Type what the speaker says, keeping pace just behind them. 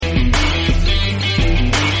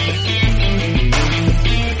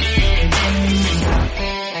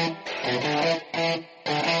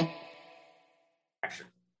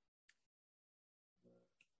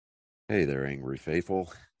Hey there, Angry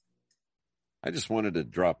Faithful. I just wanted to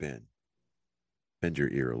drop in, bend your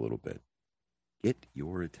ear a little bit, get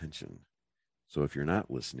your attention. So if you're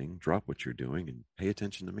not listening, drop what you're doing and pay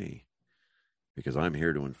attention to me, because I'm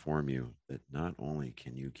here to inform you that not only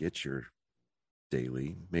can you get your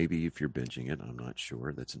daily, maybe if you're binging it, I'm not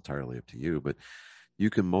sure, that's entirely up to you, but you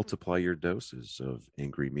can multiply your doses of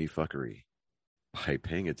angry me fuckery by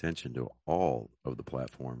paying attention to all of the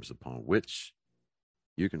platforms upon which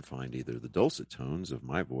you can find either the dulcet tones of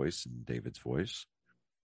my voice and David's voice,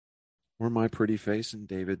 or my pretty face and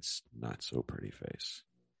David's not so pretty face.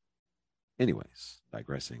 Anyways,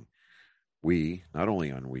 digressing, we are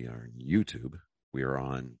on YouTube, we are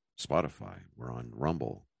on Spotify, we're on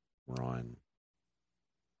Rumble, we're on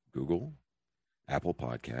Google, Apple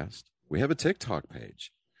Podcast. We have a TikTok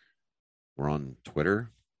page. We're on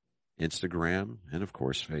Twitter, Instagram, and of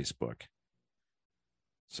course, Facebook.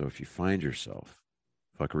 So if you find yourself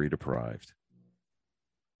fuckery deprived,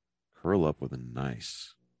 curl up with a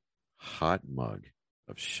nice hot mug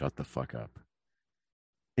of shut the fuck up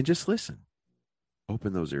and just listen.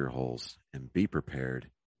 Open those ear holes and be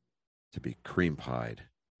prepared to be cream pied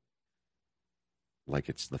like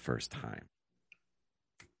it's the first time.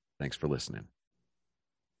 Thanks for listening.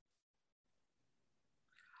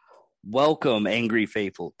 Welcome, Angry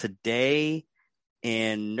Faithful. Today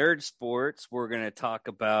in Nerd Sports, we're going to talk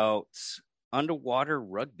about underwater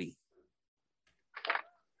rugby.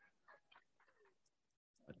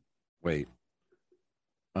 Wait.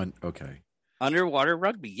 Okay. Underwater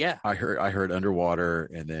rugby, yeah. I heard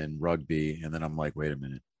underwater and then rugby, and then I'm like, wait a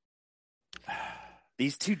minute.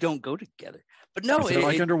 These two don't go together. But no, is it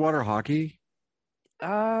like underwater hockey?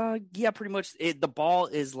 Yeah, pretty much. The ball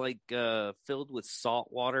is like filled with salt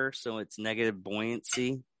water, so it's negative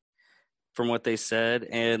buoyancy, from what they said,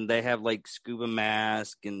 and they have like scuba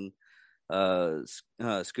mask and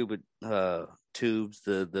scuba tubes,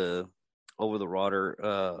 the over the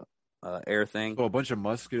water air thing. So a bunch of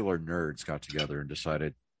muscular nerds got together and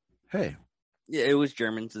decided, hey, yeah, it was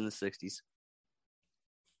Germans in the 60s.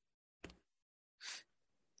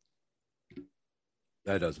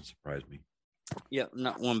 That doesn't surprise me. Yeah,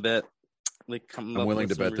 not one bit. I'm willing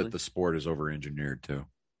to bet that the sport is over-engineered too.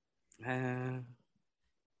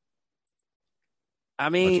 I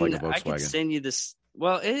mean, like I can send you this.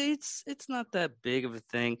 Well, it's not that big of a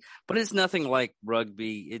thing, but it's nothing like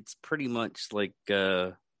rugby. It's pretty much like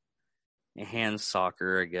hand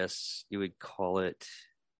soccer, I guess you would call it.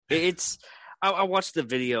 I watched the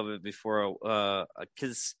video of it before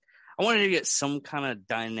because I wanted to get some kind of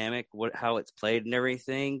dynamic how it's played and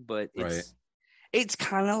everything, but it's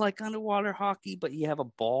kind of like underwater hockey, but you have a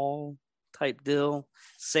ball type deal,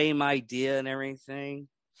 same idea and everything.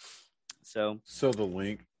 So the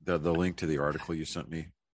link to the article you sent me,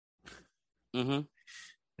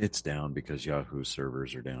 it's down because Yahoo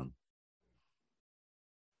servers are down.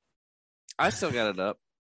 I still got it up.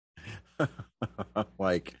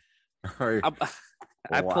 Like, I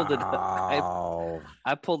pulled it up.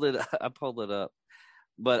 I pulled it up,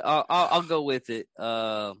 but I'll go with it.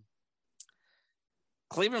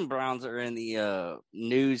 Cleveland Browns are in the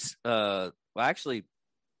news. Well, actually,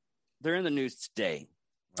 they're in the news today.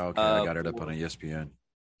 Okay, I got it up on ESPN.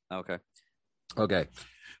 Okay.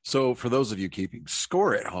 So for those of you keeping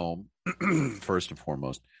score at home, first and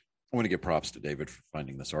foremost, I want to give props to David for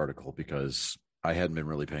finding this article, because I hadn't been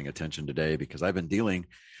really paying attention today because I've been dealing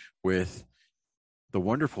with the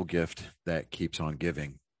wonderful gift that keeps on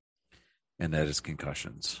giving, and that is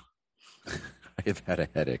concussions. I have had a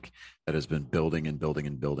headache that has been building and building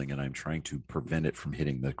and building, and I'm trying to prevent it from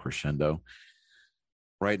hitting the crescendo.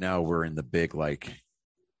 Right now, we're in the big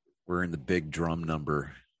drum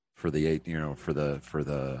number for the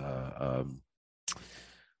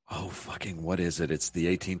what is it? It's the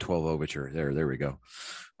 1812 overture. There we go.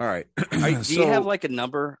 All right. Do you have like a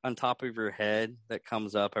number on top of your head that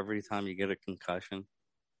comes up every time you get a concussion?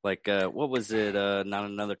 Like, what was it? Not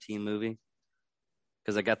Another Teen Movie?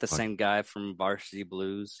 Because I got the same guy from Varsity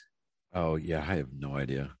Blues. Oh yeah, I have no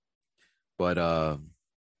idea. But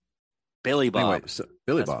Billy Bob. Anyway,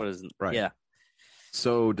 Billy Bob. Right. Yeah.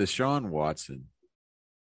 So Deshaun Watson.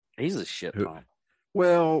 He's a shit bomb.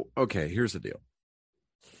 Well, okay, here's the deal.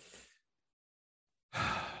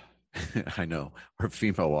 I know our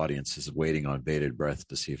female audience is waiting on bated breath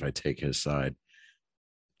to see if I take his side.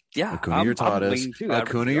 Yeah, Acuna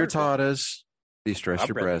Hurtadas. De-stress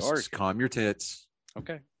your breasts. Calm your tits.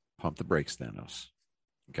 Okay. Pump the brakes, Thanos.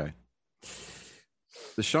 Okay.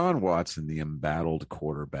 Deshaun Watson, the embattled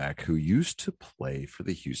quarterback who used to play for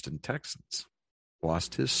the Houston Texans,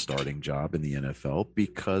 lost his starting job in the NFL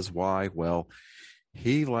because why? Well,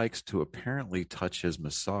 he likes to apparently touch his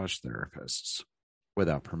massage therapists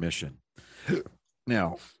without permission.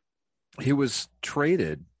 Now, he was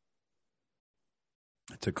traded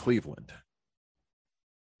to Cleveland,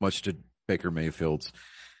 much to Baker Mayfield's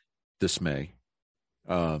dismay.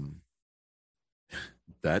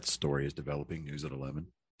 That story is developing. News at 11.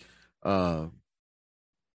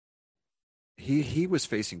 He was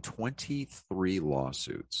facing 23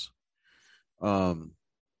 lawsuits. 20.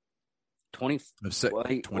 It's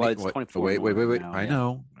 24. Wait. now, I yeah.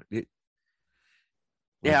 know.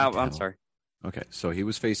 Yeah, I'm sorry. Okay, so he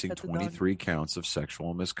was facing 23 counts of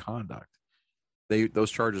sexual misconduct.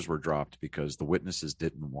 Those charges were dropped because the witnesses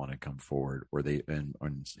didn't want to come forward, or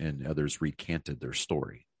and others recanted their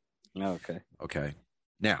story. Okay. Okay.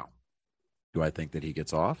 Now, do I think that he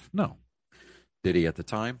gets off? No. Did he at the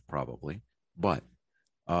time? Probably. But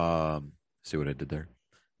see what I did there?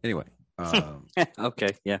 Anyway.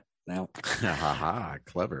 Okay. Yeah. Now.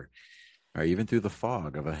 Clever. All right, even through the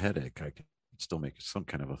fog of a headache, I can still make some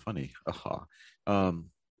kind of a funny aha.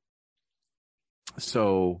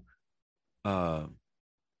 So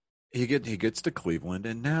he gets to Cleveland,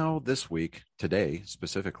 and now this week, today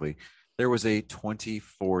specifically, there was a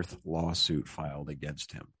 24th lawsuit filed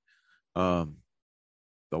against him.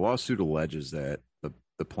 The lawsuit alleges that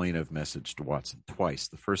the plaintiff messaged Watson twice.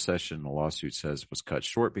 The first session, the lawsuit says, was cut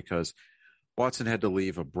short because Watson had to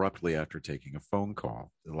leave abruptly after taking a phone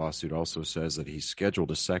call. The lawsuit also says that he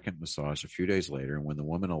scheduled a second massage a few days later, and when the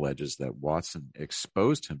woman alleges that Watson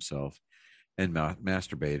exposed himself and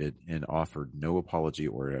masturbated and offered no apology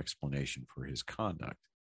or explanation for his conduct.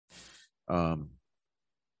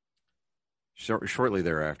 Shortly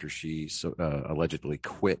thereafter, she allegedly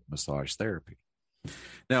quit massage therapy.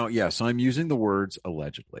 Now, yes, I'm using the words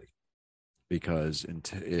allegedly because,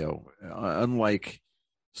 unlike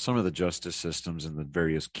some of the justice systems in the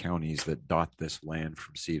various counties that dot this land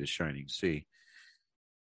from sea to shining sea,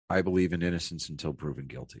 I believe in innocence until proven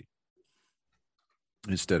guilty,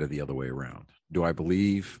 instead of the other way around. Do I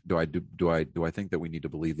think that we need to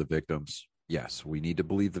believe the victims? Yes, we need to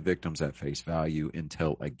believe the victims at face value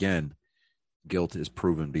until, again, guilt is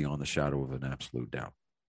proven beyond the shadow of an absolute doubt.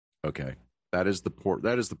 Okay, that is the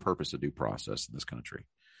purpose of due process in this country.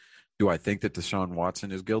 Do I think that Deshaun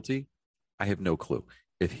Watson is guilty? I have no clue.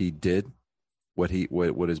 If he did what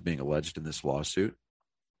is being alleged in this lawsuit,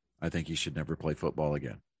 I think he should never play football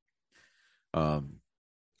again. I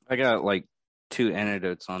got like 2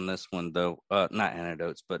 anecdotes on this one, though. Not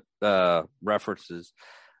anecdotes, but references.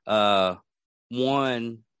 One,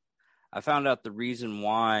 I found out the reason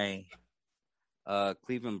why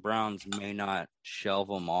Cleveland Browns may not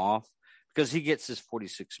shelve him off because he gets his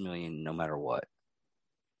 $46 million no matter what.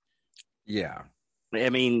 Yeah. I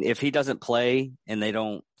mean, if he doesn't play and they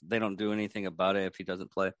don't do anything about it, if he doesn't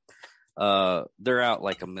play, they're out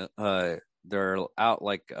like the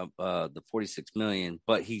 $46 million,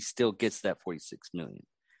 but he still gets that $46 million.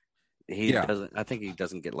 Doesn't. I think he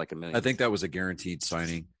doesn't get like $1 million. I think that was a guaranteed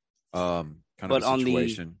signing. Kind of a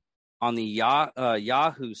situation. On the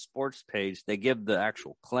Yahoo Sports page, they give the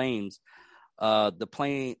actual claims. The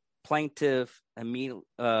plaintiff immediately.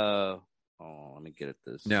 Let me get at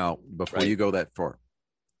this. Now, before you go that far,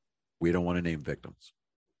 we don't want to name victims.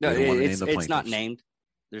 No, it's not named.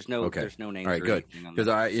 There's no names. All right, good. Because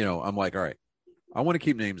I'm like, all right, I want to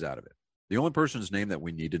keep names out of it. The only person's name that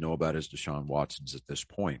we need to know about is Deshaun Watson's at this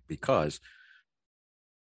point, because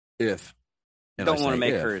if you don't want to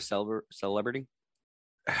make her a celebrity,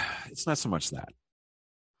 it's not so much that.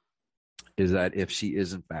 Is that if she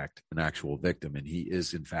is in fact an actual victim and he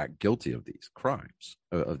is in fact guilty of these crimes,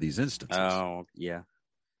 of these instances. Oh, yeah.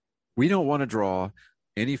 We don't want to draw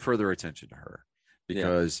any further attention to her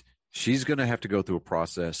because she's going to have to go through a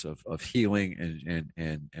process of healing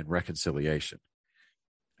and reconciliation.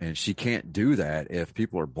 And she can't do that if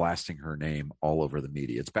people are blasting her name all over the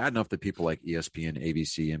media. It's bad enough that people like ESPN,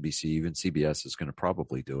 ABC, NBC, even CBS is going to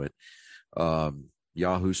probably do it.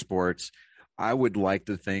 Yahoo Sports. I would like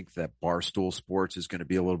to think that Barstool Sports is going to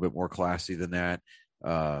be a little bit more classy than that.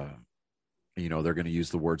 They're going to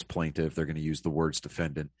use the words plaintiff. They're going to use the words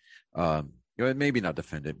defendant. Maybe not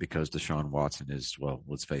defendant because Deshaun Watson is, well,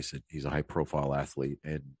 let's face it, he's a high-profile athlete,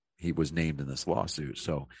 and he was named in this lawsuit.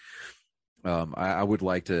 So I would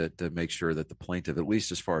like to make sure that the plaintiff, at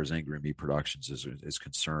least as far as Angry Me Productions is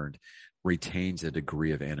concerned, retains a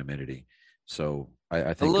degree of anonymity. So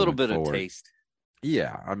I think a little bit of taste.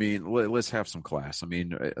 Yeah, I mean, let's have some class. I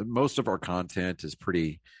mean, most of our content is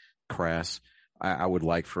pretty crass. I would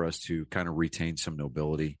like for us to kind of retain some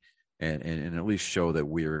nobility and at least show that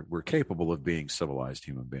we're capable of being civilized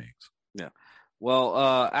human beings. Yeah. Well,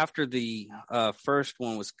 after the first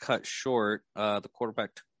one was cut short, the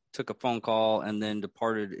quarterback took a phone call and then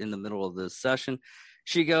departed in the middle of the session.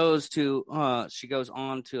 She goes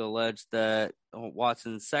on to allege that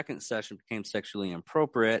Watson's second session became sexually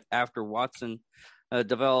inappropriate after Watson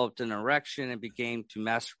developed an erection and began to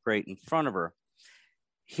masturbate in front of her.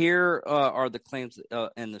 Here are the claims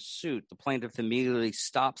in the suit. The plaintiff immediately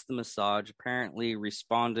stops the massage, apparently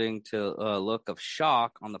responding to a look of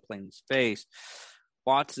shock on the plaintiff's face.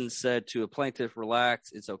 Watson said to a plaintiff,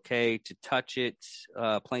 "Relax, it's okay to touch it."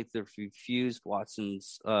 Plaintiff refused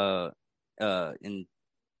Watson's entreaties.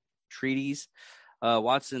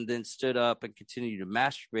 Watson then stood up and continued to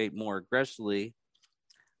masturbate more aggressively.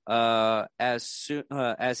 As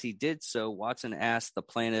he did so, Watson asked the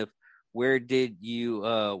plaintiff, "Where did you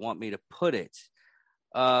want me to put it?"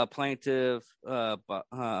 Plaintiff,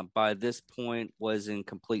 by this point, was in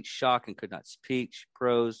complete shock and could not speak. She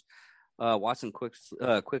prosed. Watson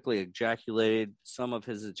quickly ejaculated. Some of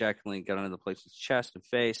his ejaculating got into the plaintiff's chest and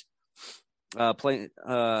face. Plaintiff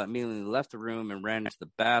immediately left the room and ran into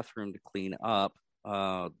the bathroom to clean up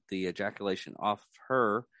the ejaculation off of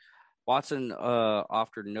her. Watson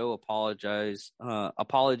offered no apologies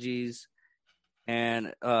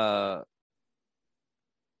and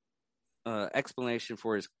explanation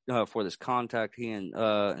for this contact. He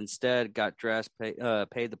instead got dressed, paid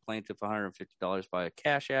the plaintiff $150 via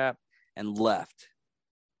Cash App, and left.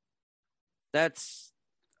 And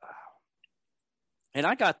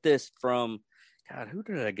I got this from, God, who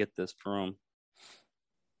did I get this from?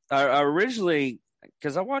 I originally,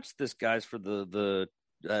 because I watched this, guys, for the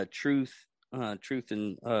truth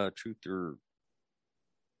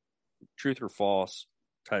or false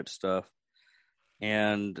type stuff,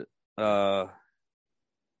 and I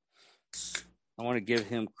want to give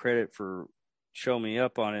him credit for showing me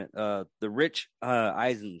up on it. The Rich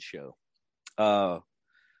Eisen show.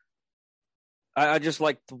 I just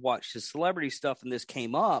like to watch his celebrity stuff, and this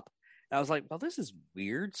came up, and I was like, "Well, this is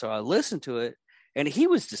weird." So I listened to it, and he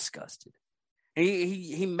was disgusted. And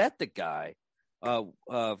he met the guy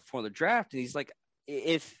for the draft, and he's like,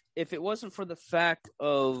 if it wasn't for the fact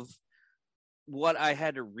of what I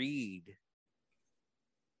had to read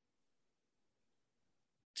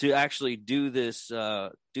to actually do this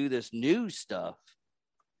new stuff,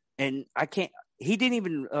 and I can't. He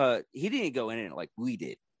didn't go in it like we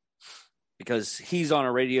did, because he's on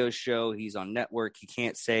a radio show, he's on network, he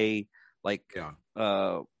can't say like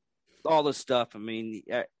all this stuff. I mean,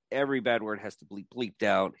 every bad word has to be bleeped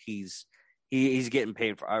out. He's getting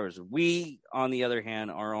paid for hours. We, on the other hand,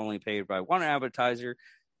 are only paid by one advertiser,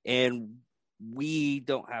 and we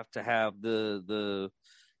don't have to have the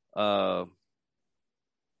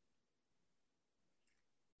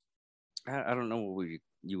I don't know what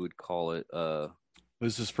you would call it.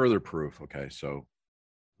 This is further proof. Okay, so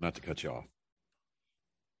not to cut you off.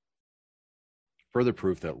 Further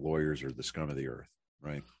proof that lawyers are the scum of the earth,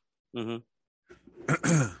 right? Mm-hmm.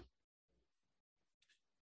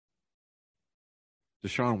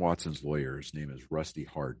 Deshaun Watson's lawyer, his name is Rusty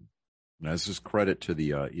Hardin. And this is credit to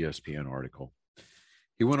the ESPN article.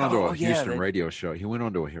 He went on to a Houston radio show. He went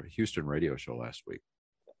on to a Houston radio show last week.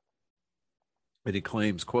 And he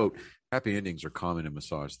claims, quote, "Happy endings are common in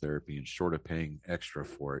massage therapy, and short of paying extra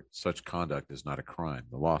for it, such conduct is not a crime,"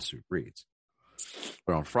 the lawsuit reads.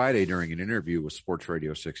 But on Friday, during an interview with Sports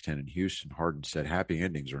Radio 610 in Houston, Hardin said happy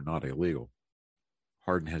endings are not illegal.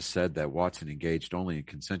 Hardin has said that Watson engaged only in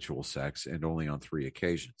consensual sex and only on 3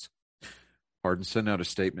 occasions. Hardin sent out a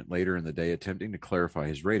statement later in the day attempting to clarify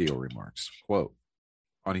his radio remarks. Quote,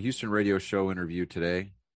 "On a Houston radio show interview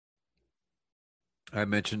today, I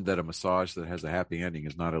mentioned that a massage that has a happy ending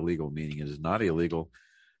is not illegal, meaning it is not illegal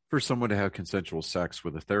for someone to have consensual sex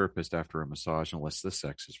with a therapist after a massage unless the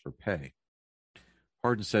sex is for pay."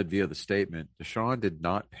 Hardin said via the statement, "Deshaun did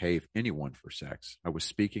not pay anyone for sex. I was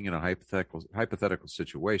speaking in a hypothetical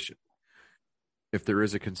situation. If there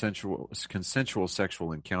is a consensual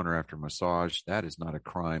sexual encounter after massage, that is not a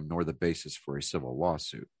crime nor the basis for a civil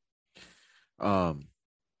lawsuit."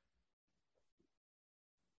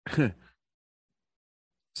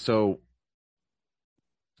 So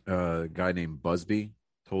a guy named Busby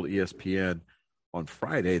told ESPN on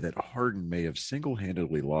Friday that Hardin may have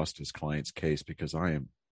single-handedly lost his client's case, because I am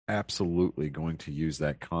absolutely going to use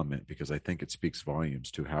that comment because I think it speaks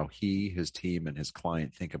volumes to how he, his team, and his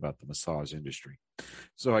client think about the massage industry.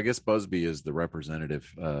 So I guess Busby is the representative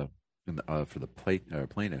for the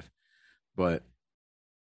plaintiff, but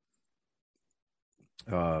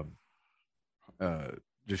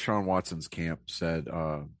Deshaun Watson's camp said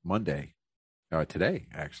today,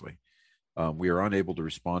 actually, We are unable to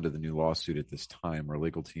respond to the new lawsuit at this time. Our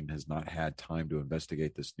legal team has not had time to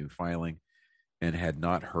investigate this new filing and had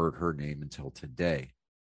not heard her name until today.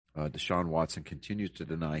 Deshaun Watson continues to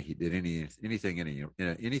deny he did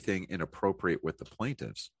anything inappropriate with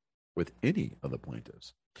any of the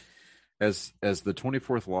plaintiffs. As the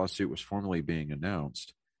 24th lawsuit was formally being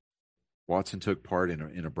announced, Watson took part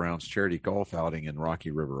in a Browns charity golf outing in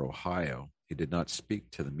Rocky River, Ohio. He did not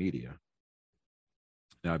speak to the media.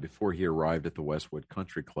 Now, before he arrived at the Westwood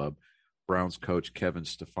Country Club, Browns coach Kevin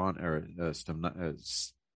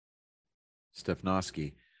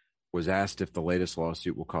Stefanski was asked if the latest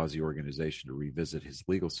lawsuit will cause the organization to revisit his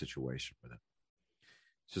legal situation with him.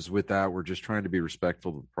 Just with that, we're just trying to be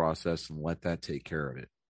respectful of the process and let that take care of it.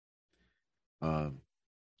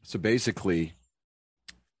 So basically,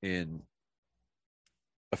 in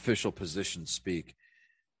official position speak,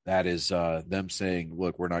 that is them saying,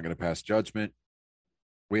 look, we're not going to pass judgment.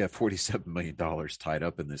 We have $47 million tied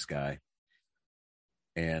up in this guy.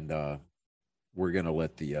 And we're going to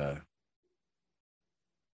let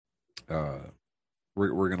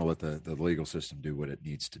we're going to let the legal system do what it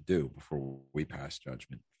needs to do before we pass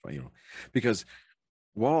judgment, because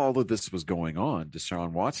while all of this was going on,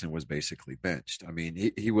 Deshaun Watson was basically benched. I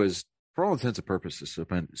mean, he was, for all intents and purposes,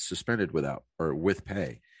 suspended with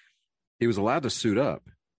pay. He was allowed to suit up.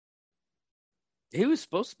 He was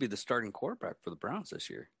supposed to be the starting quarterback for the Browns this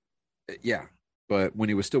year. Yeah, but when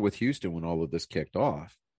he was still with Houston, when all of this kicked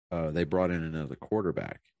off, they brought in another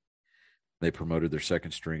quarterback. They promoted their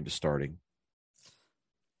second string to starting.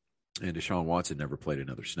 And Deshaun Watson never played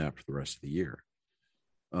another snap for the rest of the year.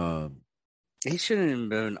 He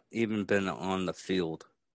shouldn't have even been on the field,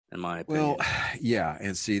 in my opinion. Well, yeah.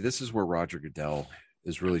 And see, this is where Roger Goodell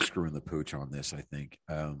is really screwing the pooch on this, I think.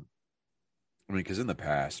 Because in the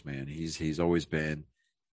past, man, he's always been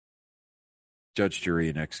judge, jury,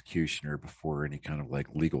 and executioner before any kind of like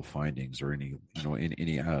legal findings or any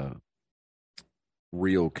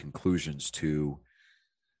real conclusions to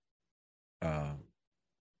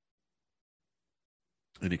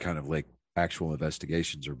any kind of like actual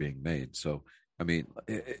investigations are being made. So, I mean,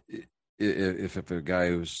 if a guy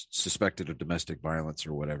who's suspected of domestic violence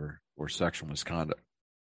or whatever, or sexual misconduct,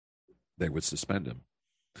 they would suspend him.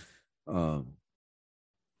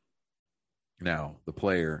 Now, the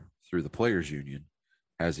player, through the players' union,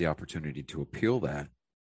 has the opportunity to appeal that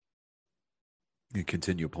and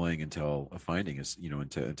continue playing until a finding is,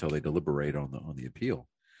 until they deliberate on the appeal.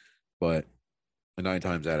 But 9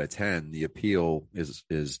 times out of 10, the appeal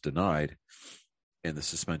is denied, and the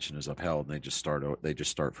suspension is upheld, and they just start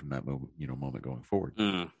from that moment going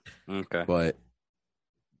forward. Okay. But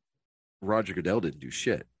Roger Goodell didn't do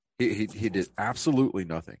shit. He did absolutely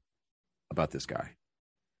nothing about this guy.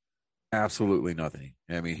 Absolutely nothing.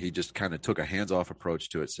 I mean, he just kind of took a hands-off approach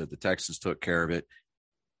to it, said the Texans took care of it.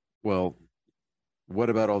 Well, what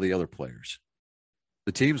about all the other players?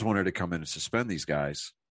 The teams wanted to come in and suspend these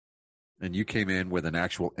guys, and you came in with an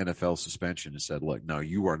actual NFL suspension and said, look, no,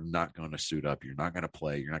 you are not going to suit up. You're not going to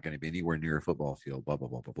play. You're not going to be anywhere near a football field, blah, blah,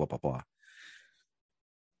 blah, blah, blah, blah, blah.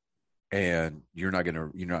 And you're not going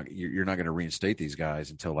to reinstate these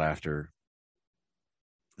guys until after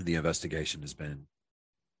the investigation has been,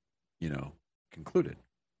 concluded.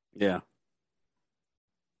 Yeah.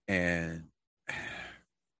 And,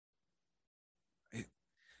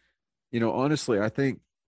 honestly, I think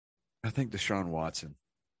Deshaun Watson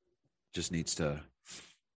just needs to,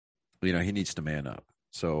 he needs to man up.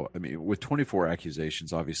 So, I mean, with 24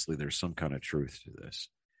 accusations, obviously there's some kind of truth to this.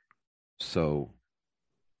 So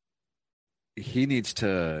he needs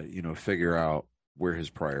to, figure out where his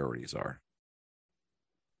priorities are.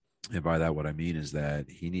 And by that, what I mean is that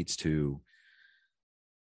he needs to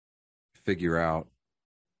figure out,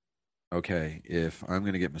 okay, if I'm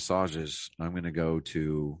going to get massages, I'm going to go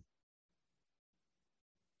to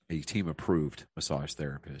a team-approved massage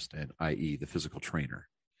therapist, and i.e. the physical trainer.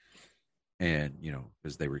 And,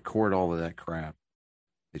 as they record all of that crap,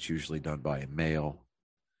 it's usually done by a male,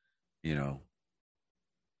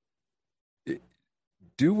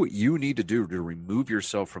 do what you need to do to remove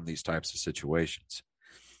yourself from these types of situations.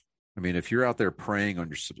 I mean, if you're out there preying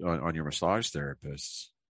on your massage therapists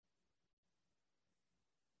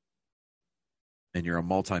and you're a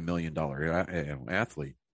multi-million-dollar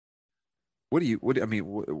athlete,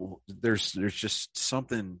 there's just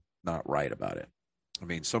something not right about it. I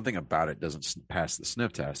mean, something about it doesn't pass the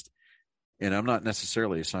sniff test. And I'm not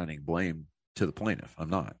necessarily assigning blame to the plaintiff. I'm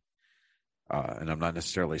not. And I'm not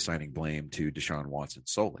necessarily assigning blame to Deshaun Watson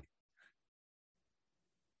solely.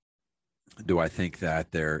 Do I think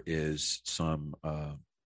that there is some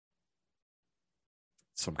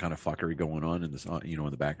some kind of fuckery going on in this, in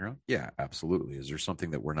the background? Yeah, absolutely. Is there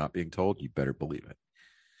something that we're not being told? You better believe it.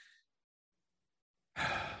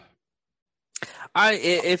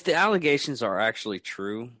 If the allegations are actually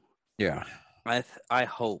true, Yeah, I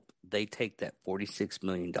hope they take that $46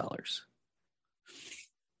 million,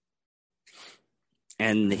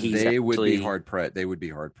 and they would be hard pressed. They would be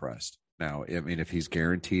hard pressed. Now, I mean, if he's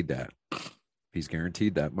guaranteed that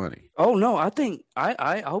money. Oh no, I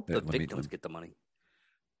hope the victims get the money.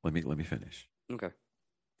 Let me finish. Okay.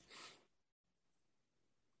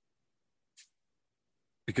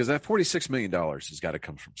 Because that $46 million has got to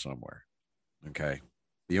come from somewhere. Okay.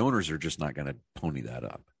 The owners are just not going to pony that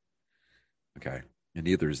up. Okay. And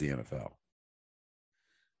neither is the NFL.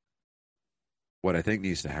 What I think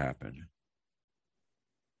needs to happen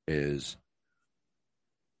is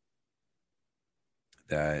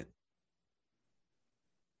that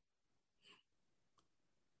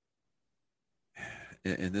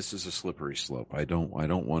and this is a slippery slope. I don't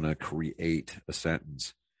want to create a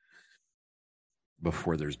sentence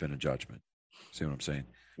before there's been a judgment. See what I'm saying?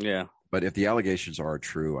 Yeah. But if the allegations are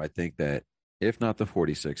true, I think that if not the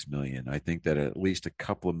 46 million, I think that at least a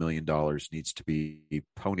couple of $1 million needs to be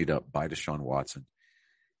ponied up by Deshaun Watson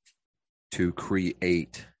to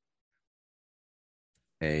create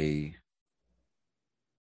a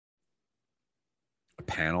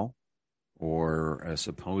panel or a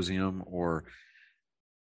symposium, or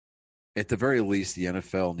at the very least, the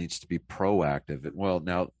NFL needs to be proactive. Well,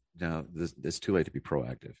 now it's too late to be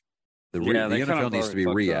proactive. The NFL needs to be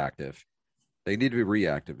reactive. They need to be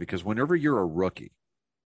reactive because whenever you're a rookie,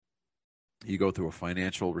 you go through a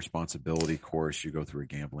financial responsibility course, you go through a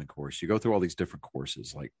gambling course, you go through all these different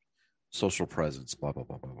courses like social presence, blah, blah,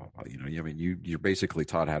 blah, blah, blah, blah. You're basically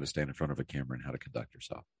taught how to stand in front of a camera and how to conduct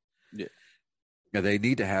yourself. Yeah. Now, they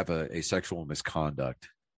need to have a sexual misconduct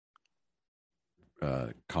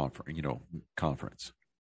conference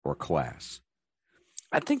or class.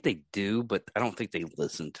 I think they do, but I don't think they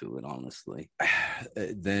listen to it, honestly.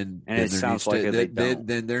 Then it sounds like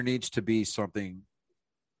then there needs to be something,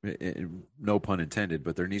 no pun intended,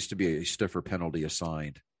 but there needs to be a stiffer penalty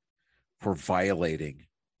assigned for violating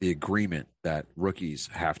the agreement that rookies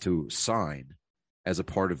have to sign as a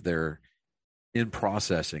part of their in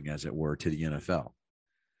processing, as it were, to the NFL.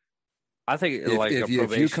 I think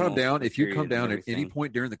if you come down at any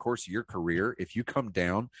point during the course of your career, if you come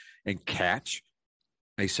down and catch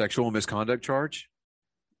a sexual misconduct charge,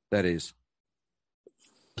 that is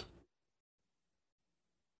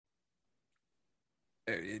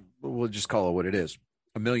we'll just call it what it is,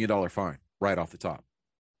 $1 million fine right off the top.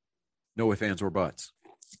 No ifs, ands, or buts.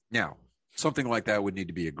 Now, something like that would need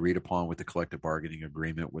to be agreed upon with the collective bargaining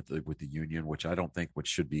agreement with the union, which I don't think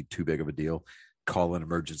should be too big of a deal. Call an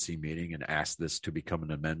emergency meeting and ask this to become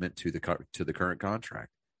an amendment to the current contract.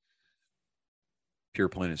 Pure,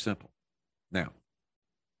 plain and simple. Now,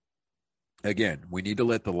 again, we need to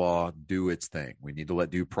let the law do its thing. We need to let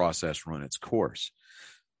due process run its course.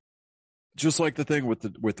 Just like the thing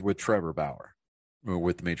with Trevor Bauer,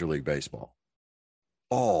 with Major League Baseball.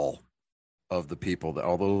 All of the people,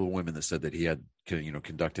 although the women that said that he had,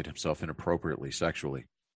 conducted himself inappropriately sexually,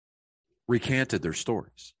 recanted their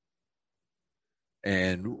stories.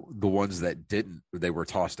 And the ones that didn't, they were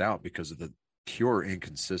tossed out because of the pure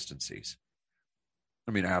inconsistencies.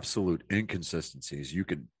 I mean, absolute inconsistencies. You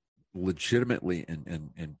could legitimately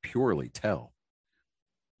and purely tell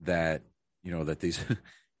that, that these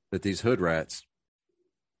that these hood rats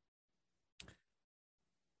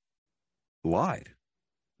lied.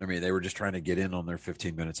 I mean, they were just trying to get in on their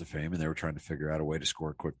 15 minutes of fame, and they were trying to figure out a way to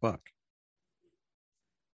score a quick buck.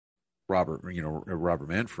 Robert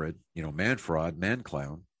Manfred, Man-Fraud,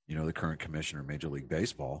 Man-Clown, the current commissioner of Major League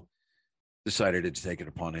Baseball, decided to take it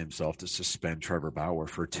upon himself to suspend Trevor Bauer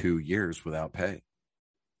for 2 years without pay.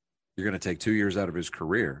 You're going to take 2 years out of his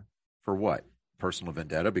career for what? Personal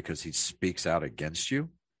vendetta because he speaks out against you?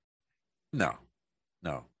 No.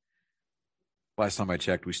 Last time I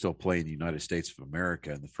checked, we still play in the United States of America,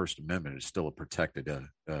 and the First Amendment is still a protected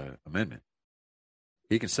amendment.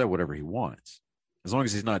 He can say whatever he wants. As long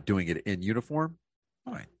as he's not doing it in uniform,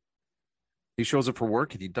 fine. He shows up for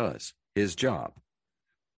work and he does his job.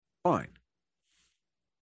 Fine.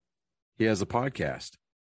 He has a podcast,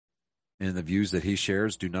 and the views that he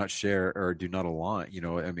shares do not align.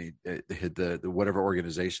 The whatever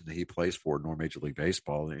organization that he plays for, nor Major League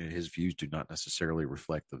Baseball, his views do not necessarily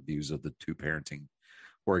reflect the views of the two parenting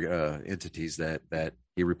entities that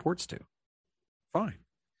he reports to. Fine.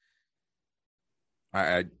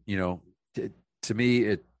 To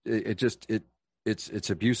me, it's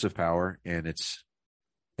abuse of power, and it's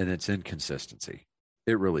inconsistency.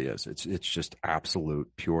 It really is. It's just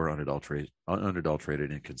absolute, pure,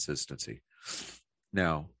 unadulterated inconsistency.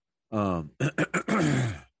 Now, I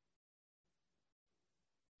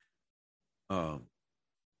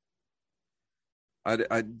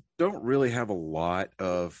don't really have a lot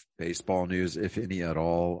of baseball news, if any at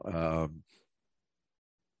all.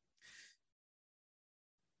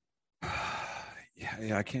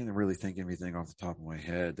 Yeah, I can't really think of anything off the top of my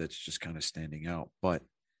head that's just kind of standing out. But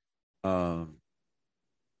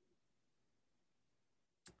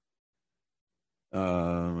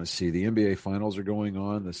let's see. The NBA Finals are going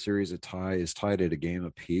on. The series is tied at a game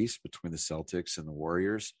apiece between the Celtics and the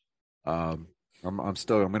Warriors. I'm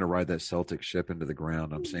going to ride that Celtics ship into the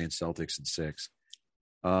ground. I'm saying Celtics in 6.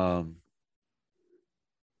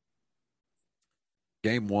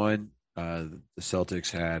 Game 1, the Celtics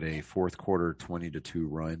had a fourth quarter 20-2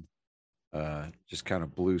 run. Just kind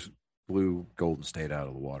of blew Golden State out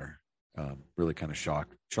of the water. Really kind of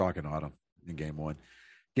shocking on them in game 1.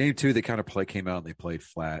 Game 2, they kind of came out and they played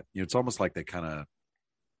flat. It's almost like they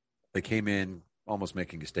came in almost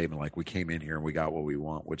making a statement like, we came in here and we got what we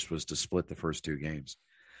want, which was to split the first 2 games.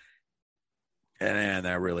 And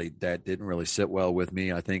that didn't really sit well with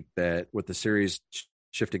me. I think that with the series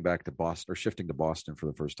shifting to Boston for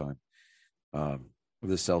the first time, the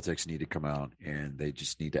Celtics need to come out and they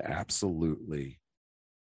just need to absolutely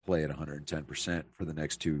play at 110% for the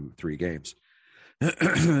next 2-3 games.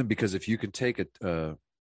 Because if you can take a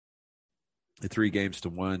 3 games to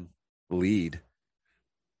 1 lead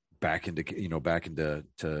back into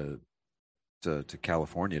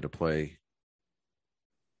California to play,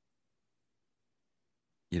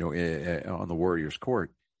 on the Warriors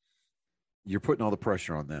court, you're putting all the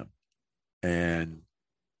pressure on them. And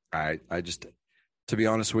I just, to be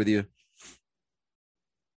honest with you,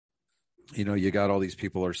 you got all these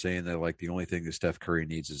people are saying that like the only thing that Steph Curry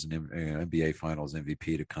needs is an NBA Finals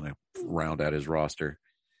MVP to kind of round out his roster.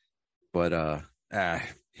 But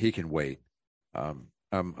he can wait. I'm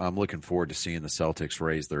looking forward to seeing the Celtics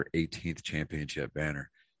raise their 18th championship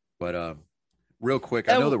banner. But real quick,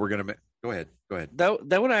 I know that we're going to go ahead.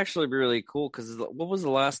 That would actually be really cool because what was the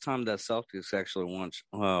last time that Celtics actually won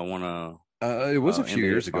a? It was a few NBA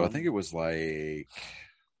years ago. Finals? I think it was like.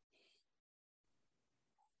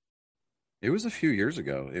 It was a few years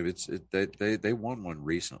ago. They won one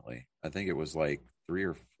recently. I think it was like 3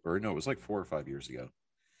 or no, it was like 4 or 5 years ago.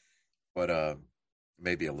 But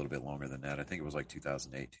maybe a little bit longer than that. I think it was like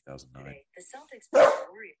 2008, 2009. The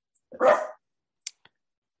Celtics.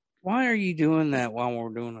 Why are you doing that while we're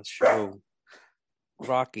doing a show?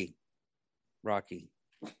 Rocky,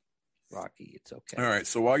 it's okay. All right.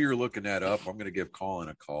 So while you're looking that up, I'm going to give Colin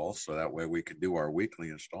a call so that way we can do our weekly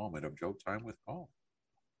installment of Joke Time with Colin.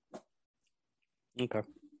 Okay.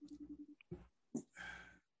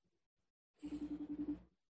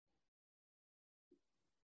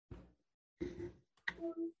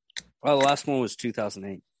 Well, the last one was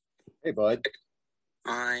 2008. Hey, bud.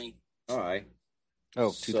 Hi. Hi.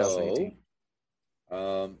 Oh, 2018.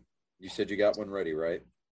 So, you said you got one ready, right?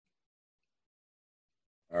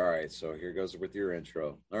 All right. So here goes with your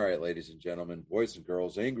intro. All right, ladies and gentlemen, boys and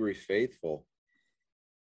girls, angry faithful.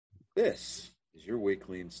 This is your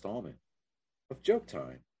weekly installment of Joke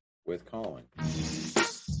Time with Colin.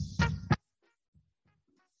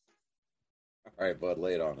 All right, bud,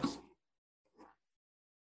 lay it on us.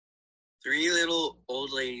 3 little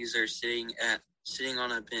old ladies are sitting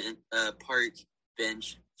on a park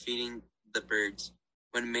bench feeding the birds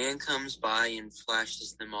when a man comes by and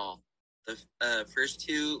flashes them all. The first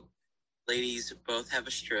 2 ladies both have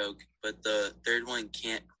a stroke, but the third one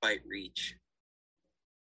can't quite reach.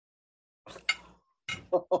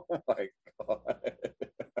 Oh my God.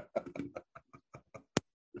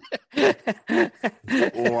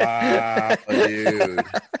 Wow, dude.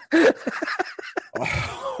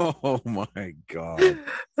 Oh my God.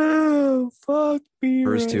 Oh, fuck me.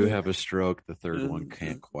 First 2 have a stroke, the third one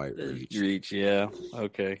can't quite reach. Yeah.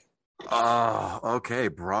 Okay. Oh, okay.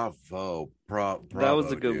 Bravo. Bravo. That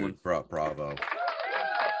was a good dude. one. Bravo.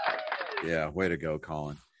 Yeah, way to go,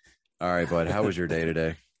 Colin. All right, bud. How was your day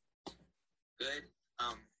today? Good.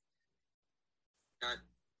 Got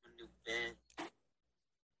a new bed.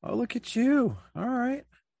 Oh, look at you. All right.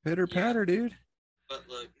 Pitter patter, dude. But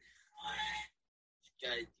look,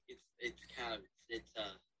 guys, it's kind of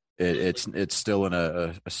It's still in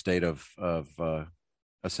a state of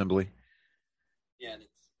assembly. Yeah, and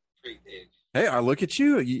it's pretty big. Hey, I look at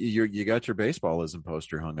you. You got your baseballism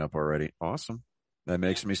poster hung up already. Awesome. That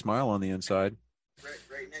makes me smile on the inside.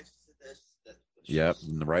 Right next to this. Yep,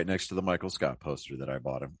 and right next to the Michael Scott poster that I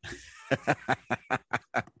bought him.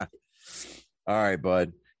 All right,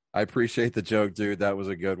 bud. I appreciate the joke, dude. That was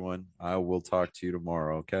a good one. I will talk to you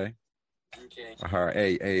tomorrow, okay? Okay. All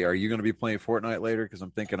right. Hey, are you going to be playing Fortnite later? Because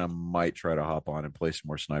I'm thinking I might try to hop on and play some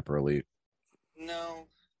more Sniper Elite. No,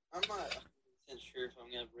 I'm not 100% sure if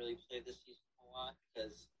I'm gonna really play this season a lot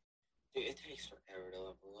because it takes forever to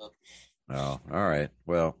level up. Oh, all right.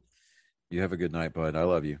 Well, you have a good night, bud. I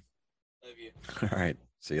love you. Love you. All right.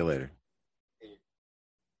 See you later. Later.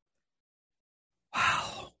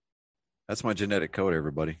 Wow. That's my genetic code,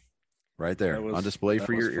 everybody. Right there. On display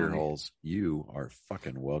for your ear holes. You are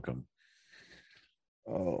fucking welcome.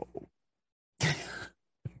 Oh.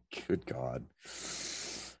 Good God.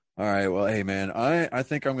 All right. Well, hey man, I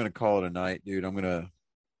think I'm gonna call it a night, dude. I'm gonna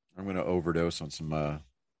overdose on some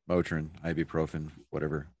Motrin, ibuprofen,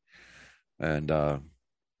 whatever. And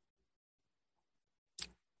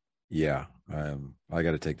yeah, I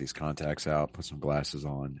got to take these contacts out, put some glasses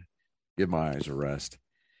on, give my eyes a rest,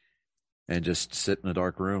 and just sit in a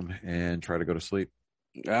dark room and try to go to sleep.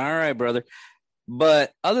 All right, brother.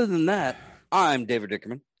 But other than that, I'm David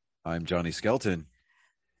Dickerman. I'm Johnny Skelton.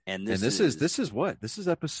 And this is what? This is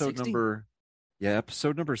episode 60?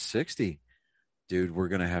 episode number 60. Dude, we're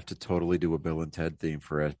going to have to totally do a Bill and Ted theme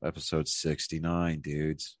for episode 69,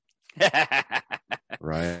 dudes.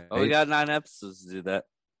 Right? Well, we got 9 episodes to do that.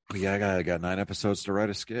 Yeah, I got 9 episodes to write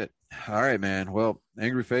a skit. All right, man. Well,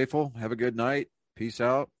 Angry Faithful, have a good night. Peace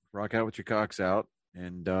out. Rock out with your cocks out.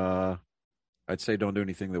 And I'd say don't do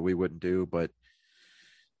anything that we wouldn't do, but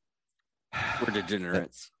we're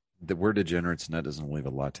degenerates. We're degenerates, and that doesn't leave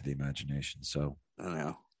a lot to the imagination. So I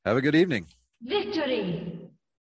know. Have a good evening. Victory!